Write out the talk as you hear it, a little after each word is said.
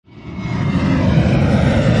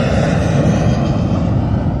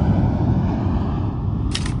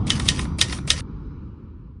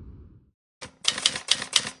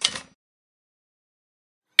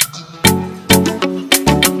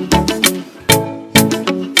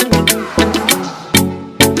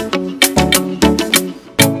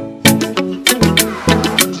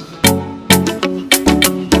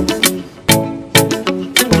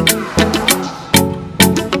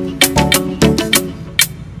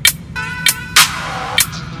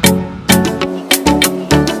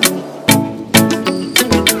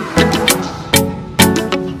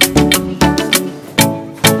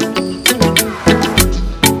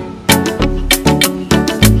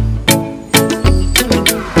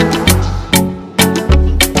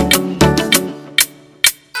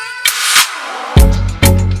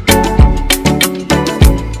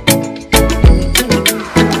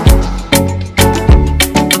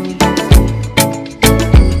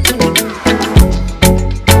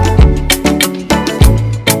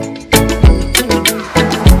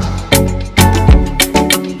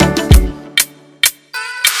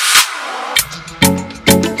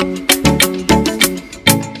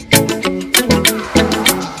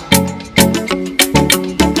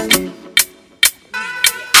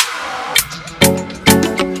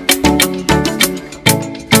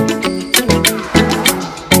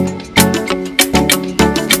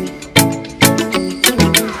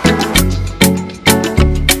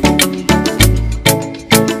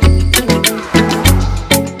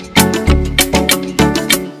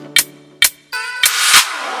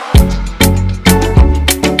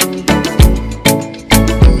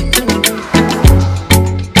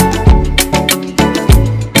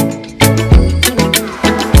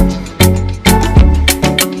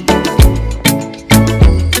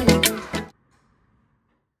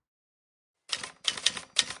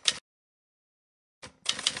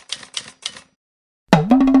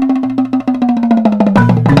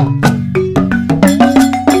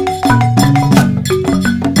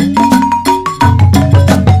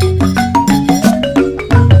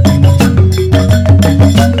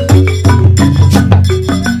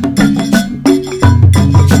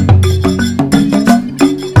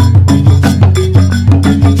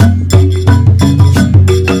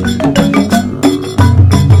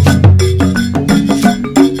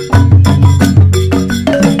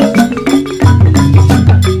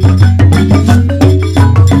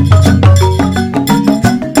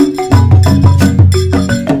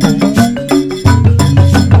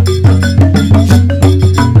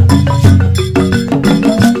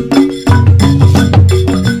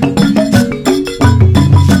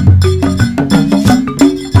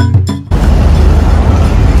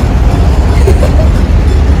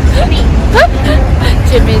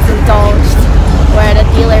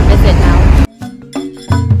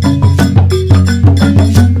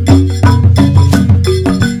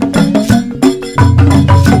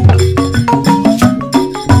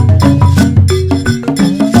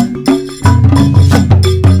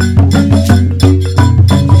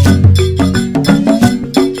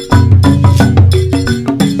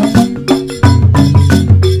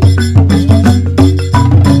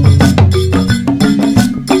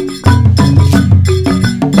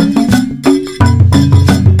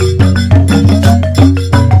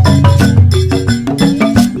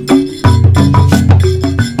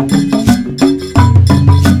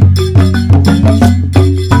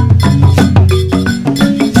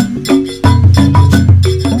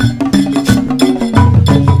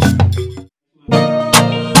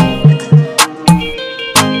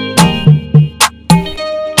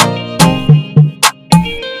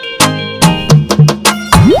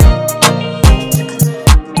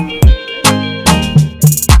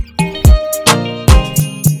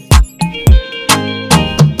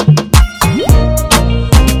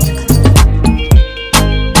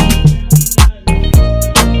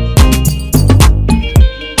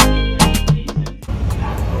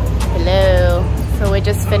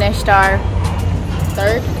finished our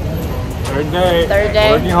third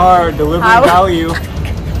day. Working hard, delivering value.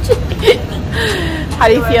 How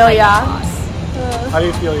do you feel, Ya? How do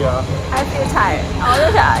you feel, Ya? I feel tired all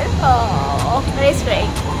the time. Oh, but it's great.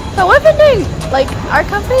 So we've been doing, like, our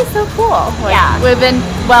company is so cool. Like, Yeah. We've been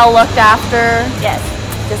well looked after. Yes,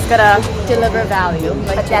 Just gotta deliver value.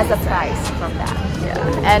 Like but there's a price from that.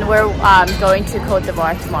 Yeah. And we're going to Côte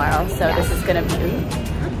d'Ivoire tomorrow, so this is gonna be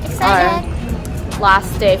Excited. our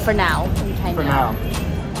last day for now in Kenya. For now.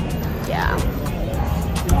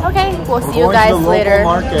 Yeah. Okay, we'll see We're you guys going to the later.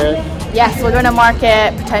 local market. Yes, we're going to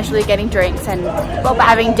market, potentially getting drinks and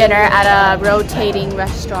having dinner at a rotating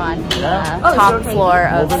restaurant, Yeah. top floor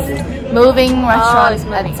of moving restaurant it's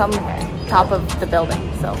at moving. some top of the building.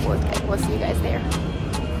 So we'll see you guys there.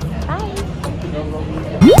 Bye.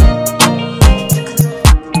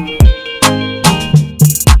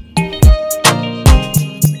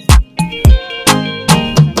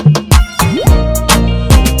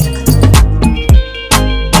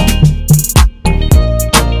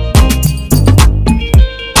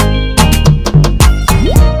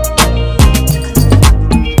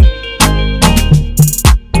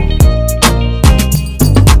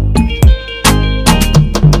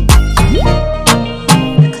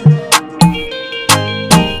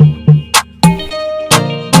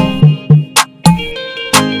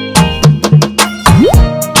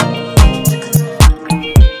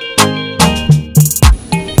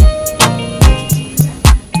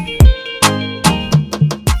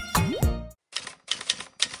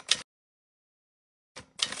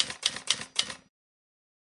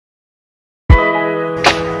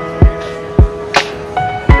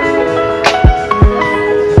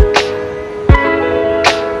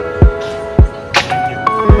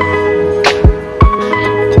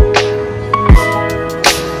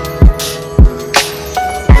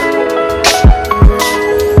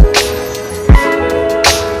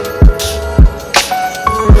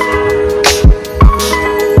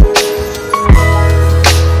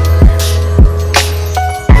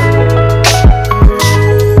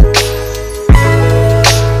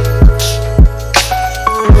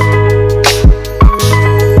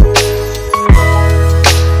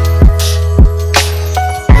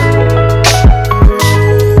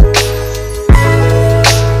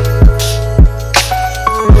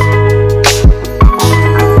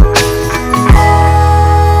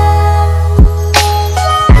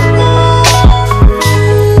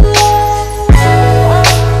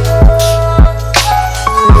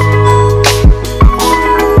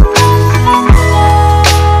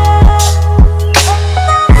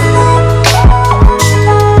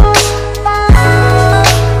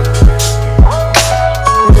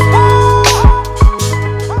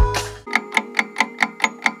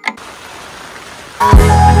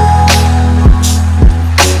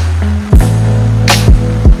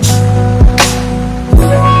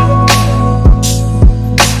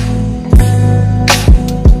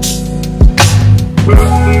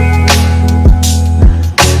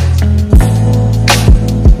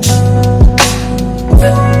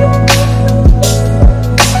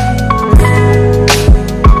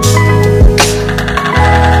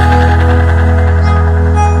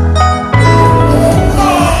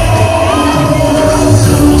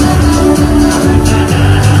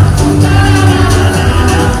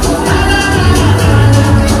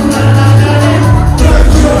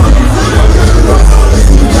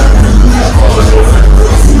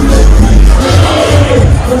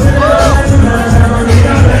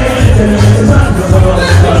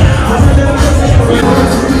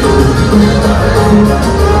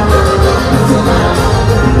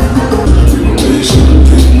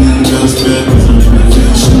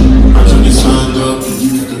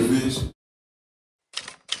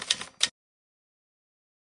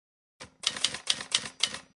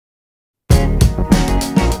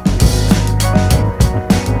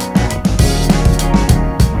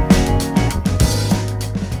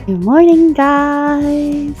 Good morning,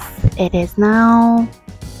 guys. It is now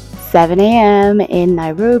 7 a.m. in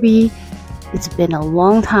Nairobi. It's been a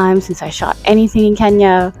long time since I shot anything in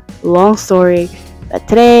Kenya. Long story. But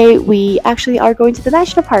today we actually are going to the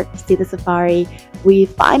national park to see the safari. We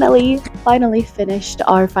finally finished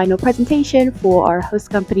our final presentation for our host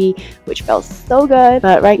company, which felt so good.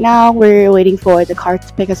 But right now we're waiting for the car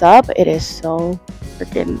to pick us up. It is so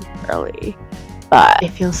freaking early. But it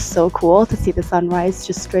feels so cool to see the sunrise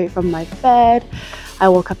just straight from my bed. I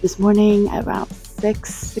woke up this morning at around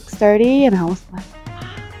 6:30 and I was like,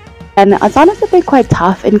 And it's honestly been quite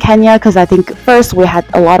tough in Kenya because I think first we had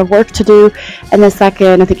a lot of work to do, and then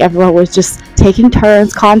second I think everyone was just taking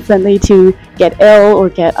turns constantly to get ill or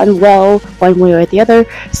get unwell one way or the other.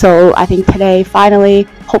 So I think today finally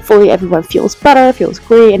hopefully everyone feels better, feels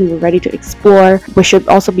great, and we're ready to explore. We should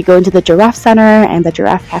also be going to the Giraffe Center and the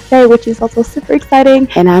Giraffe Cafe, which is also super exciting.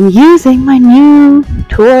 And I'm using my new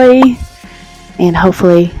toy, and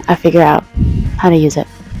hopefully I figure out how to use it.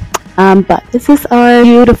 But this is our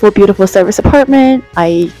beautiful service apartment.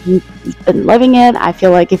 I've been loving it. I feel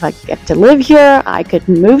like if I get to live here, I could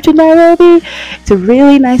move to Nairobi. It's a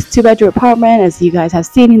really nice 2-bedroom apartment, as you guys have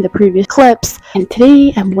seen in the previous clips. And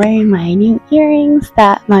today I'm wearing my new earrings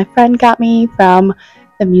that my friend got me from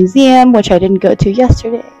the museum, which I didn't go to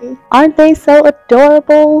yesterday. Aren't they so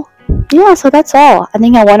adorable? Yeah, so that's all. I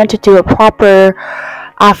think I wanted to do a proper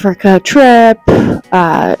Africa trip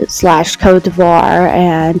slash Côte d'Ivoire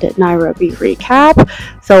and Nairobi recap,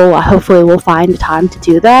 so hopefully we'll find the time to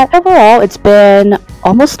do that. Overall, it's been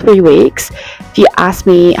almost 3 weeks. If you ask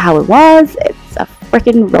me how it was, it's a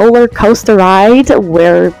freaking roller coaster ride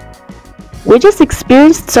where we just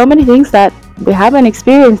experienced so many things that we haven't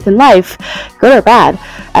experienced in life, good or bad.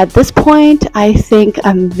 At this point, I think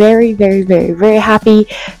I'm very happy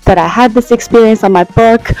that I had this experience on my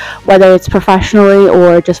book, whether it's professionally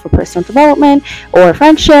or just for personal development or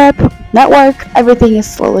friendship, network. Everything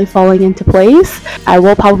is slowly falling into place. I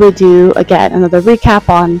will probably do again another recap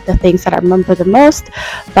on the things that I remember the most,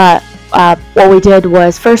 but what we did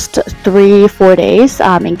was first 3-4 days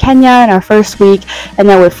in Kenya in our first week, and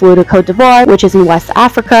then we flew to Côte d'Ivoire, which is in West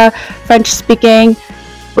Africa, French speaking,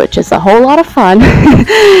 which is a whole lot of fun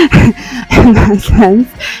in that sense.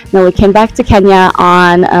 Then we came back to Kenya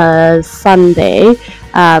on a Sunday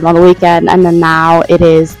on the weekend, and then now it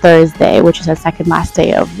is Thursday, which is our second last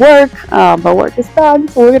day of work, but work is done,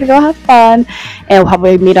 so we're gonna go have fun, and we'll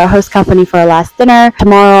probably meet our host company for our last dinner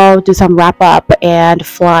tomorrow, do some wrap up, and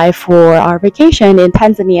fly for our vacation in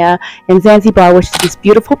Tanzania, in Zanzibar, which is this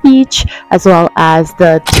beautiful beach, as well as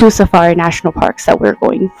the 2 safari national parks that we're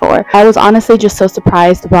going for. I was honestly just so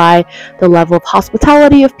surprised by the level of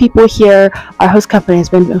hospitality of people here. Our host company has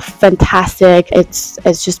been fantastic. It's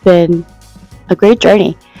just been a great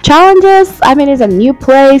journey. Challenges, I mean, it's a new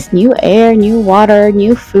place, new air, new water,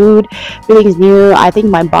 new food, everything's new. I think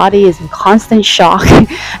my body is in constant shock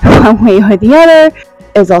one way or the other.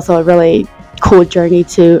 It's also a really cool journey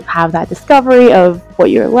to have that discovery of what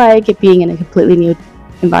you're like, it being in a completely new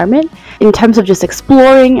environment. In terms of just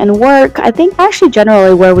exploring and work, I think actually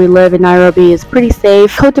generally where we live in Nairobi is pretty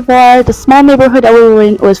safe. Côte d'Ivoire, the small neighborhood that we were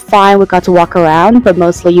in was fine. We got to walk around, but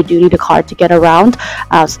mostly you do need a car to get around,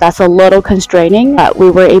 so that's a little constraining.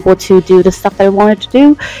 We were able to do the stuff that we wanted to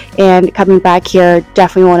do, and coming back here,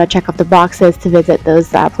 definitely want to check off the boxes to visit those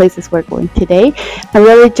places we're going today. I'm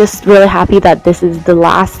really happy that this is the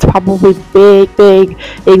last probably big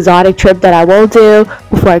exotic trip that I will do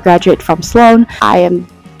before I graduate from Sloan. I am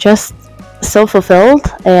just so fulfilled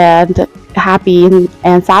and happy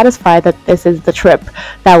and satisfied that this is the trip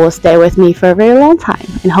that will stay with me for a very long time,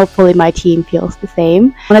 and hopefully my team feels the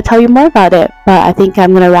same. I want to tell you more about it, but I think I'm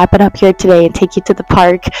going to wrap it up here today and take you to the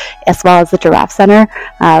park as well as the Giraffe Center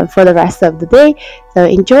for the rest of the day. So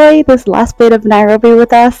enjoy this last bit of Nairobi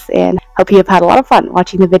with us, and hope you have had a lot of fun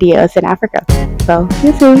watching the videos in Africa. So see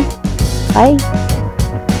you soon. Bye.